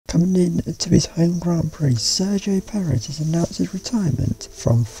Coming in to his home Grand Prix, Sergio Perez has announced his retirement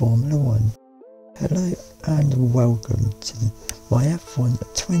from Formula 1. Hello and welcome to my F1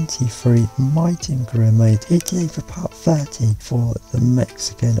 23 My Team Career Mode, here today for part 30 for the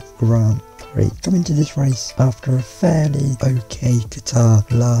Mexican Grand Prix. Coming to this race after a fairly okay Qatar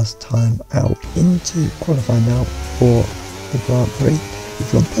last time out, into qualifying now for the Grand Prix.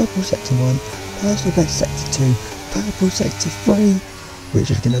 We've got purple sector 1, personal best sector 2, purple sector 3, which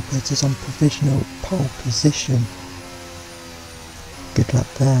is going to put us on provisional pole position. Good luck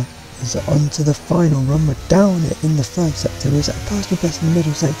there. Is on to the final run. We're down it in the first sector. We're at a personal best in the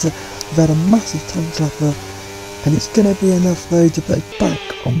middle sector. We've had a massive time slapper, and it's going to be enough though to put us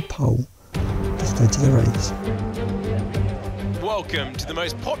back on pole. Let's go to the race. Welcome to the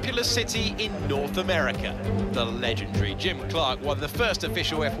most populous city in North America. The legendary Jim Clark won the first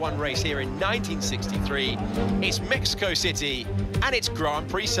official F1 race here in 1963. It's Mexico City, and it's Grand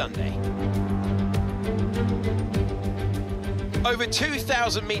Prix Sunday. Over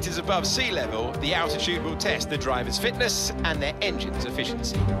 2,000 metres above sea level, the altitude will test the driver's fitness and their engine's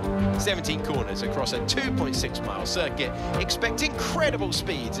efficiency. 17 corners across a 2.6 mile circuit. Expect incredible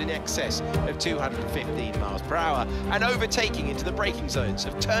speeds in excess of 215 miles per hour and overtaking into the braking zones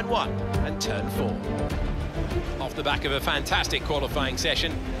of turn 1 and turn 4. Off the back of a fantastic qualifying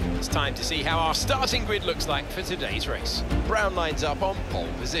session, it's time to see how our starting grid looks like for today's race. Brown lines up on pole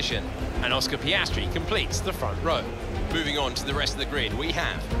position, and Oscar Piastri completes the front row. Moving on to the rest of the grid, we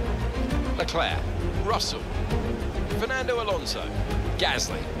have Leclerc, Russell, Fernando Alonso,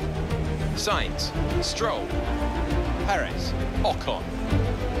 Gasly, Sainz, Stroll, Perez, Ocon,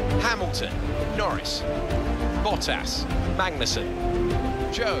 Hamilton, Norris, Bottas, Magnussen,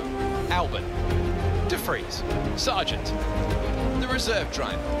 Joe, Albon, De Vries, Sargent, the reserve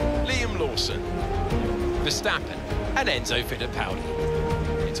driver, Liam Lawson, Verstappen and Enzo Fittipaldi.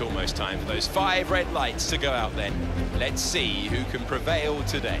 It's almost time for those 5 red lights to go out then. Let's see who can prevail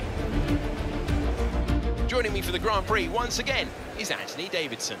today. Joining me for the Grand Prix once again is Anthony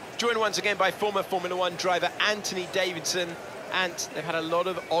Davidson. Joined once again by former Formula 1 driver Anthony Davidson, and they've had a lot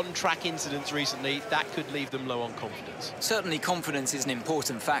of on-track incidents recently that could leave them low on confidence. Certainly confidence is an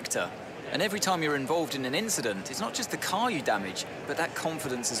important factor. And every time you're involved in an incident, it's not just the car you damage, but that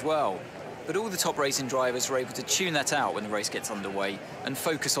confidence as well. But all the top racing drivers are able to tune that out when the race gets underway and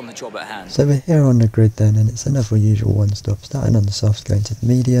focus on the job at hand. So we're here on the grid then, and it's another usual one stop, starting on the softs, going to the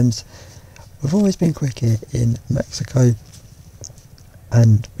mediums. We've always been quick here in Mexico,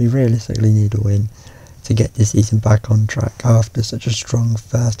 and we realistically need a win to get this season back on track after such a strong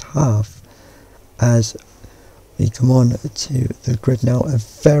first half. As we come on to the grid now, a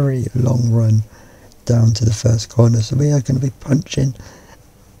very long run down to the first corner, so we are going to be punching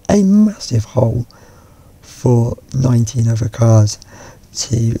a massive hole for 19 other cars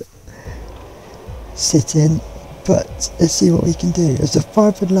to sit in, but let's see what we can do as the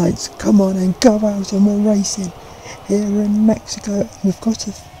 5 red lights come on and go out, and we're racing here in Mexico. We've got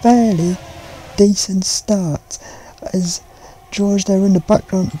a fairly decent start as George there in the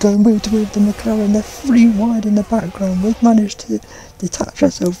background going wheel to wheel with the McLaren. They're 3 wide in the background. We've managed to detach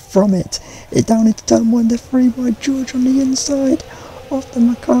ourselves from it. Down into turn 1, they're 3 wide. George on the inside of the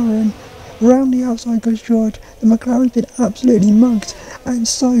McLaren. Round the outside goes George. The McLaren's been absolutely mugged, and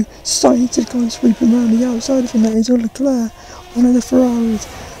so Sainz has gone sweeping round the outside of him. That is Leclerc, one of the Ferraris.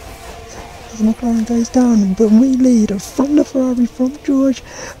 As the McLaren goes down, but we lead from the Ferrari from George,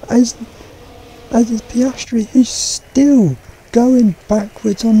 as is Piastri, who's still going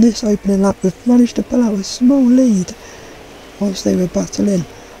backwards on this opening lap. We've managed to pull out a small lead whilst they were battling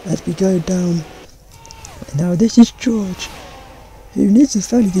as we go down. And now this is George, who needs a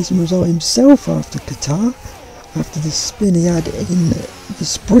fairly decent result himself after Qatar, after the spin he had in the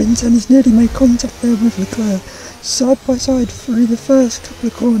sprint, and he's nearly made contact there with Leclerc. Side by side through the first couple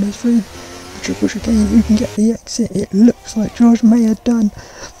of corners, through the triple chicane. Who can get the exit? It looks like George may have done,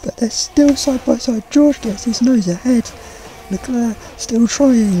 but they're still side by side. George gets his nose ahead. Leclerc still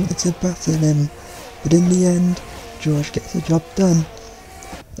trying to battle him, but in the end, George gets the job done.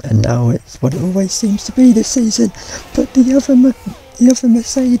 And now it's what it always seems to be this season, but the other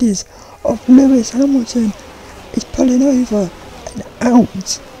Mercedes of Lewis Hamilton is pulling over and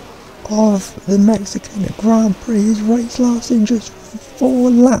out of the Mexican Grand Prix. His race lasting just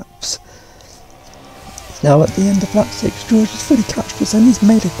 4 laps. Now at the end of lap 6, George is fully catched us, and he's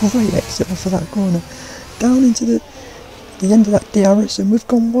made a great exit off of that corner. Down into the end of that DRS, and we've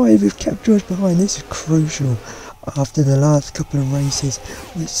gone wide, we've kept George behind. This is crucial. After the last couple of races,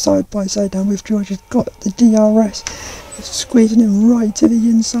 we're side by side down with George. He's got the DRS, he's squeezing him right to the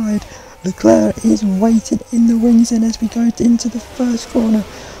inside. Leclerc is waiting in the wings, and as we go into the first corner,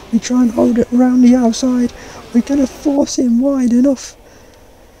 We try and hold it around the outside. We're going to force him wide enough.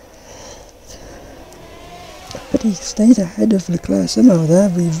 But he stayed ahead of Leclerc somehow there.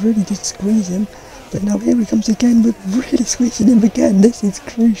 We really did squeeze him. But now here he comes again. We're really squeezing him again. This is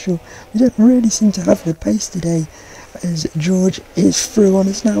crucial. We don't really seem to have the pace today, as George is through on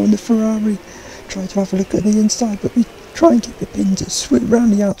us now in the Ferrari. Try to have a look at the inside, but we try and keep it pinned to sweep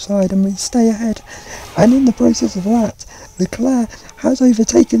round the outside and we stay ahead. And in the process of that, Leclerc has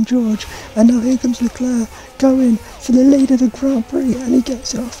overtaken George, and now here comes Leclerc going for the lead of the Grand Prix, and he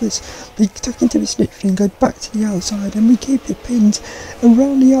gets it off us. We tuck into the slipstream, go back to the outside, and we keep it pinned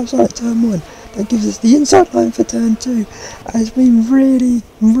around the outside of turn 1. That gives us the inside line for turn 2, as we really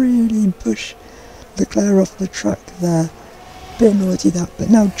push Leclerc off the track there. Bit naughty that, but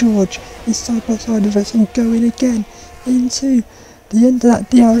now George is side by side with us and going again into the end of that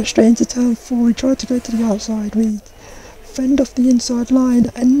DRS straight into turn 4. We tried to go to the outside, we fend off the inside line,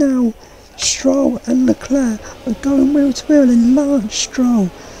 and now Stroll and Leclerc are going wheel to wheel, and Lance Stroll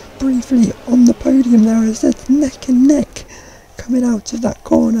briefly on the podium there as they're neck and neck coming out of that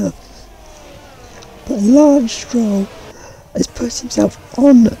corner. But Lance Stroll has put himself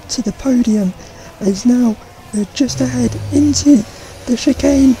on to the podium, as now we're just ahead into the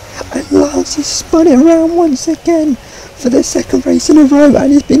chicane, and Lance has spun it around once again for the second race in a row,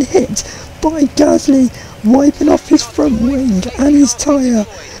 and he's been hit by Gasly, wiping off his front wing and his tyre.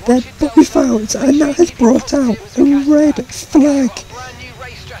 They're both out, and that has brought out a red flag.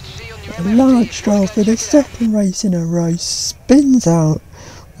 And Lance Stroll, for the second race in a row, spins out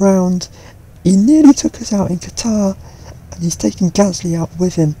round. He nearly took us out in Qatar, and he's taken Gasly out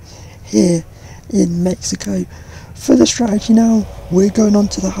with him here in Mexico. For the strategy now, we're going on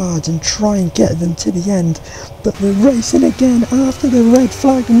to the HAAS and try and get them to the end, but we're racing again after the red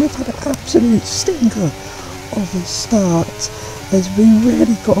flag, and we've had an absolute stinker of a start as we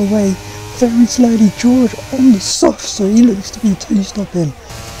really got away very slowly. George on the soft, so he looks to be 2-stopping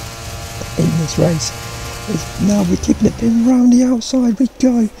in this race. As now we're keeping it pinned round the outside. We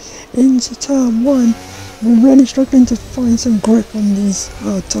go into turn 1. We're really struggling to find some grip on these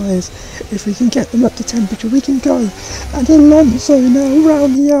hard tyres. If we can get them up to temperature, we can go. And Alonso now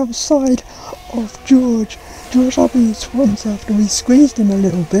round the outside of George. George having his once after we squeezed him a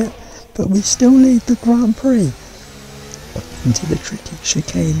little bit, but we still lead the Grand Prix. Up into the tricky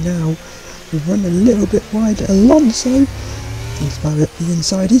chicane now. We run a little bit wide. Alonso thinks about it the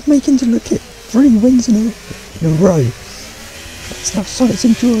inside. He's making to look at 3 wins in a row. It's now Sainz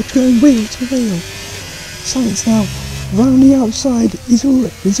and George going wheel to wheel. Sainz now round the outside. He's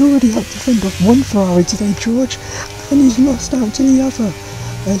already had to fend off one Ferrari today, George, and he's lost out to the other.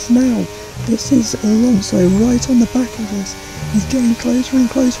 As now this is Alonso right on the back of us. He's getting closer and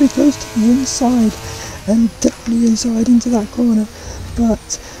closer. He goes to the inside and definitely inside into that corner,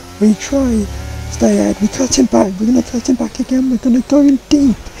 but we try stay ahead. We cut him back. We're going to cut him back again. We're going to go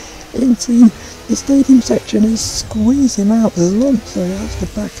deep into the stadium section and squeeze him out. Alonso has to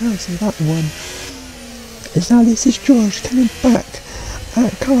back out of that one. As now this is George coming back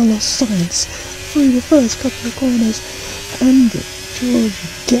at Carlos Sainz through the first couple of corners, and George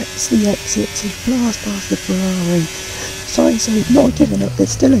gets the exit to blast past the Ferrari. Sainz not giving up,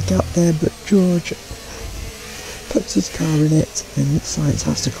 there's still a gap there, but George puts his car in it, and Sainz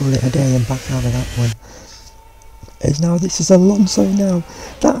has to call it a day and back out of that one. As now this is Alonso now.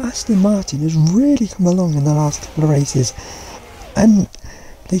 That Aston Martin has really come along in the last couple of races, and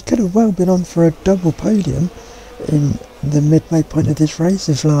they could have well been on for a double podium in the midway point of this race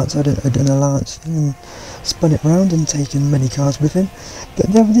if Lance had done a Lance thing and spun it round and taken many cars with him. But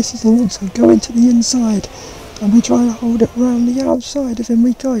now this is Alonso going to the inside, and we try to hold it round the outside of him.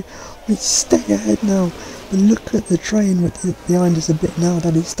 We go. We stay ahead now. But look at the train behind us a bit now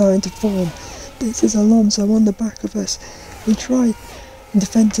that is starting to form. This is Alonso on the back of us. We try and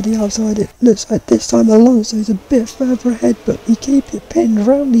defend to the outside. It looks like this time Alonso's a bit further ahead, but we keep it pinned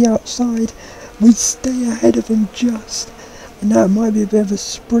round the outside. We stay ahead of him just, and now it might be a bit of a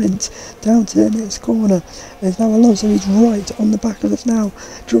sprint down to the next corner, as now Alonso is right on the back of us now.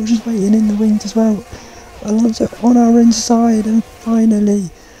 George is waiting in the wings as well. Alonso on our inside, and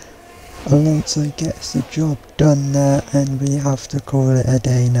finally Alonso gets the job done there, and we have to call it a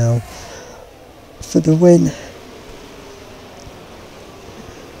day now for the win,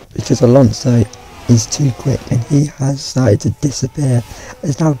 because Alonso is too quick and he has started to disappear,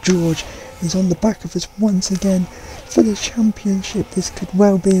 as now George is on the back of us once again for the championship. This could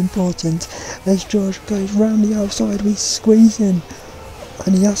well be important, as George goes round the outside. We squeeze in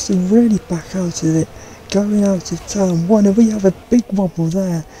and he has to really back out of it going out of turn 1, and we have a big wobble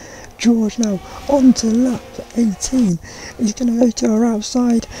there. George now on to lap 18. He's going to go to our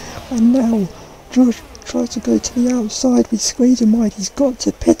outside, and now George tries to go to the outside. We squeeze him wide. He's got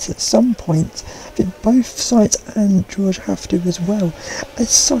to pit at some point. I think both Sainz and George have to as well, as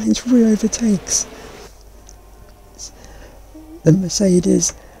Sainz re-overtakes the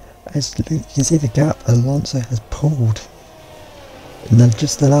Mercedes. As you can see the gap Alonso has pulled. And then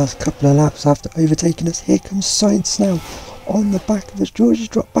just the last couple of laps after overtaking us, here comes Sainz now on the back of us. George has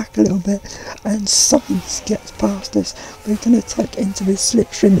dropped back a little bit, and Sainz gets past us. We're going to tuck into his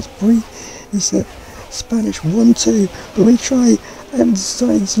slipstream. It's a Spanish 1-2, but we try, and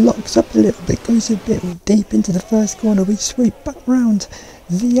Sainz locks up a little bit, goes a bit deep into the first corner. We sweep back round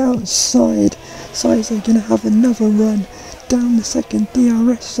the outside. Sainz are going to have another run down the second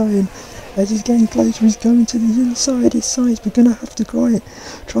DRS zone. As he's getting closer, he's going to the inside. His sides, we're going to have to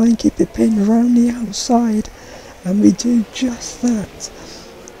try and keep it pinned around the outside, and we do just that.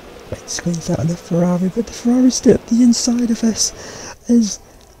 Let's squeeze out of the Ferrari, but the Ferrari's still at the inside of us. As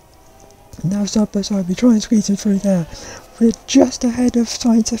now side by side, we try and squeeze him through there. We're just ahead of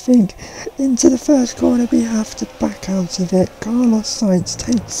Sainz, I think. Into the first corner, we have to back out of it. Carlos Sainz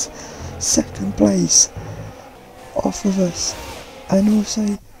takes second place off of us, and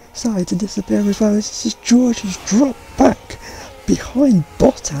also started to disappear as well, as this is George has dropped back behind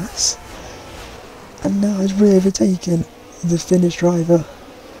Bottas, and now has re-overtaken the Finnish driver.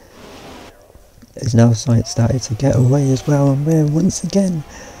 As now Sainz started to get away as well, and we're once again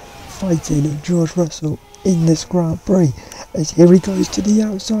fighting George Russell in this Grand Prix, as here he goes to the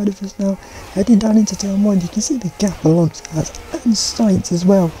outside of us now, heading down into turn 1. You can see the gap Alonso has, and Sainz as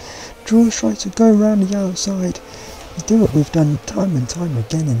well. George tries to go around the outside. We do what we've done time and time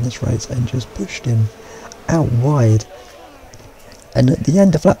again in this race, and just pushed him out wide. And at the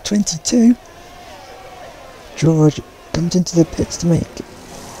end of lap 22, George comes into the pits to make,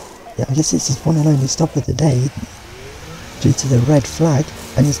 I guess it's his one and only stop of the day due to the red flag,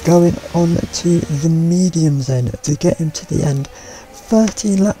 and he's going on to the medium zone to get him to the end.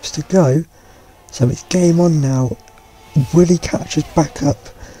 13 laps to go, so it's game on now. Will he catch us back up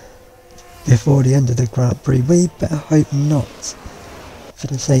before the end of the Grand Prix? We better hope not, for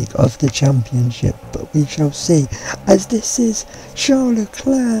the sake of the championship, but we shall see, as this is Charles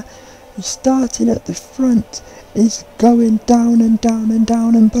Leclerc, who's starting at the front, is going down and down and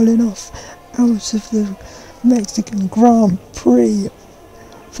down and pulling off out of the Mexican Grand Prix.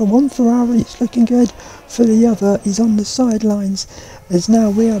 For one Ferrari it's looking good, for the other he's on the sidelines, as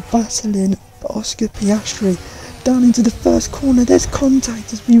now we are battling Oscar Piastri down into the first corner. There's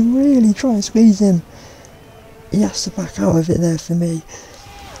contact as we really try and squeeze him. He has to back out of it there for me.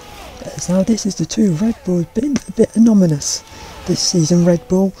 So now this is the two Red Bulls, been a bit anomalous this season, Red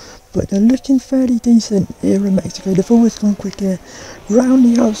Bull, but they're looking fairly decent here in Mexico. They've always gone quick here. Round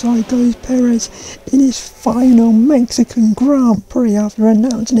the outside goes Perez in his final Mexican Grand Prix after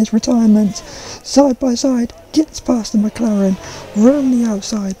announcing his retirement. Side by side, gets past the McLaren. Round the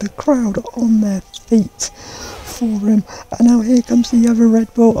outside, the crowd on their feet for him. And now here comes the other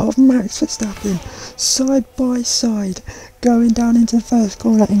Red Bull of Max Verstappen. Side by side, going down into the first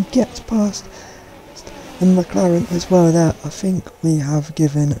corner and gets past the McLaren as well there. I think we have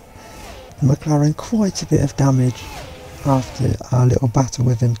given McLaren quite a bit of damage after our little battle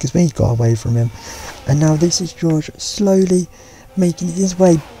with him, because we got away from him. And now this is George slowly making his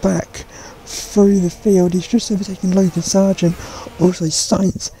way back through the field. He's just overtaken Logan Sargent. Also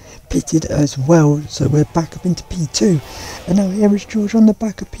Sainz pitted as well, so we're back up into P2. And now here is George on the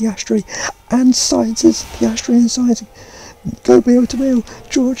back of Piastri and Sainz, as Piastri and Sainz go wheel to wheel.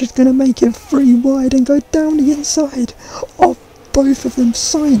 George is going to make it free wide and go down the inside of both of them.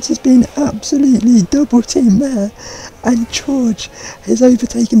 Sainz has been absolutely double teamed there, and George has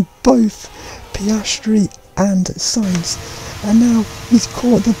overtaken both Piastri and Sainz, and now he's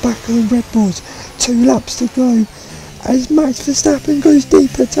caught the back of the Red Bulls. 2 laps to go as Max Verstappen goes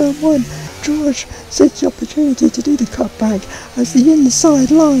deep at turn 1. George takes the opportunity to do the cutback as the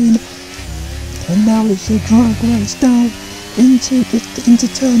inside line, and now it's a drag race down into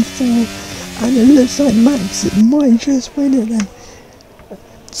turn 4, and it looks like Max might just win it then.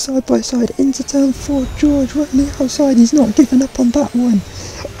 Side by side into turn 4, George right on the outside. He's not giving up on that one.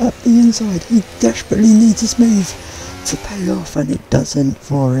 Up the inside, he desperately needs his move to pay off, and it doesn't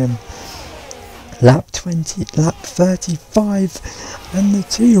for him. Lap 35, and the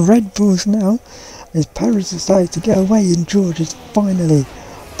 2 Red Bulls now, as Perez decided to get away, and George is finally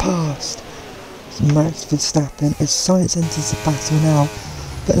past Max Verstappen as Sainz enters the battle now.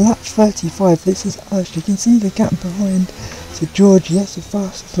 But lap 35, this is us. You can see the gap behind. So George, yes, the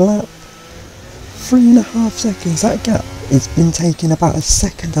fastest lap. 3.5 seconds. That gap it's been taking about a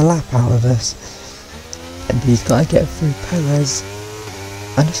second a lap out of us, and he's got to get through Perez.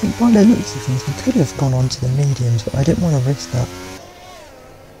 And I think by the looks of things, we could have gone on to the mediums, but I didn't want to risk that.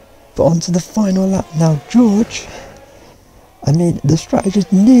 But on to the final lap now. George, I mean, the strategy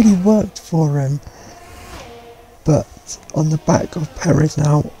nearly worked for him, but on the back of Perez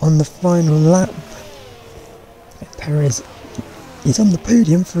now on the final lap. Perez is on the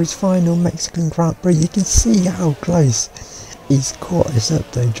podium for his final Mexican Grand Prix. You can see how close he's caught us up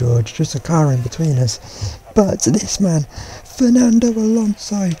though, George, just a car in between us. But this man, Fernando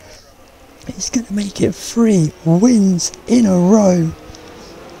Alonso, he's going to make it 3 wins in a row.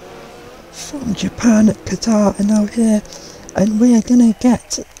 From Japan, Qatar, and now here, and we are going to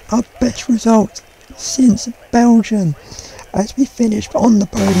get our best result since Belgium as we finish on the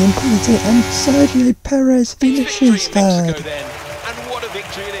podium, and Sergio Perez finishes third. Then, and what a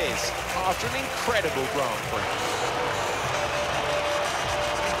victory it is after an incredible Grand Prix.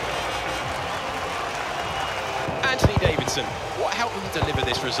 Anthony Davidson, what helped them deliver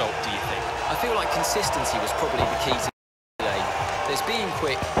this result, do you think? I feel like consistency was probably the key to today. There's being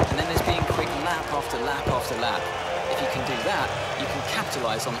quick, and then there's being quick lap after lap after lap. If you can do that, you can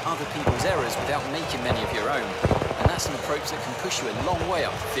capitalise on other people's errors without making many of your own. And that's an approach that can push you a long way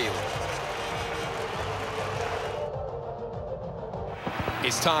up the field.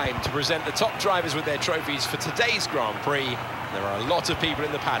 It's time to present the top drivers with their trophies for today's Grand Prix. There are a lot of people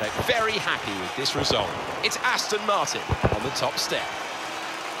in the paddock very happy with this result. It's Aston Martin on the top step.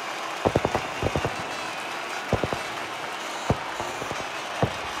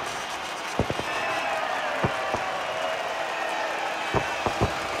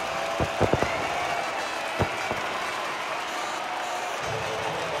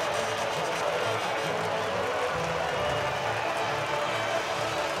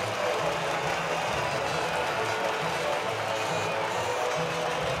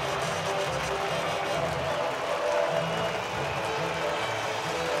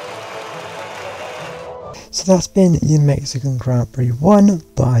 So that's been your Mexican Grand Prix, won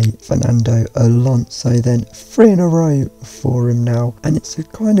by Fernando Alonso, then 3 in a row for him now, and it's a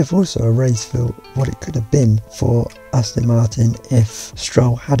kind of also a race for what it could have been for Aston Martin if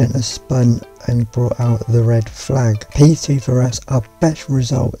Stroll hadn't have spun and brought out the red flag. P2 for us, our best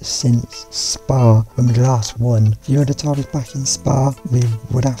result since Spa when we last won. If you would have told us back in Spa we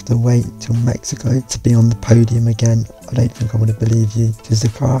would have to wait till Mexico to be on the podium again, I don't think I would have believed you, because the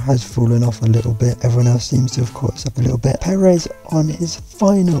car has fallen off a little bit. Everyone else seems to have caught us up a little bit. Perez on his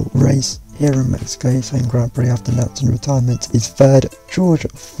final race here in Mexico, same Grand Prix after announcing retirement, is 3rd, George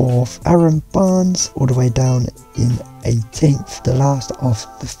 4th, Aaron Barnes all the way down in 18th, the last of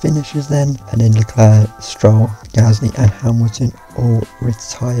the finishers then, and then Leclerc, Stroll, Gasly and Hamilton all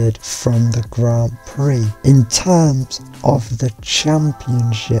retired from the Grand Prix. In terms of the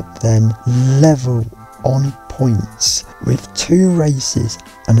championship then, level on points with 2 races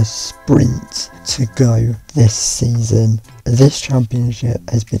and a sprint to go this season. This championship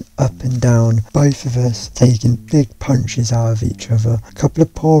has been up and down, both of us taking big punches out of each other. A couple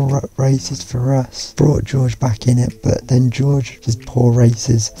of poor races for us brought George back in it, but then George's poor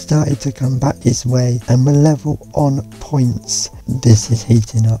races started to come back his way and we're level on points. This is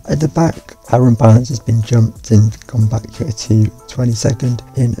heating up. At the back, Aaron Barnes has been jumped and gone back to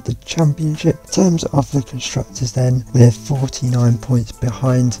 22nd in the championship. In terms of the constructors then, we're 49 points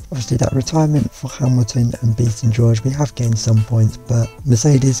behind. Obviously that retirement for Hamilton and beating George, we have gained some points, but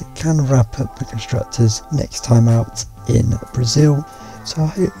Mercedes can wrap up the constructors next time out in Brazil. So I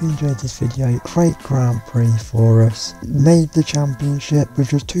hope you enjoyed this video. Great Grand Prix for us. Made the championship with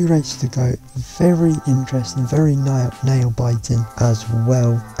just 2 races to go. Very interesting, very nail biting as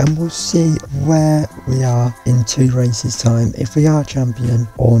well. And we'll see where we are in 2 races time, if we are champion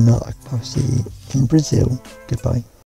or not. I'll see you in Brazil. Goodbye.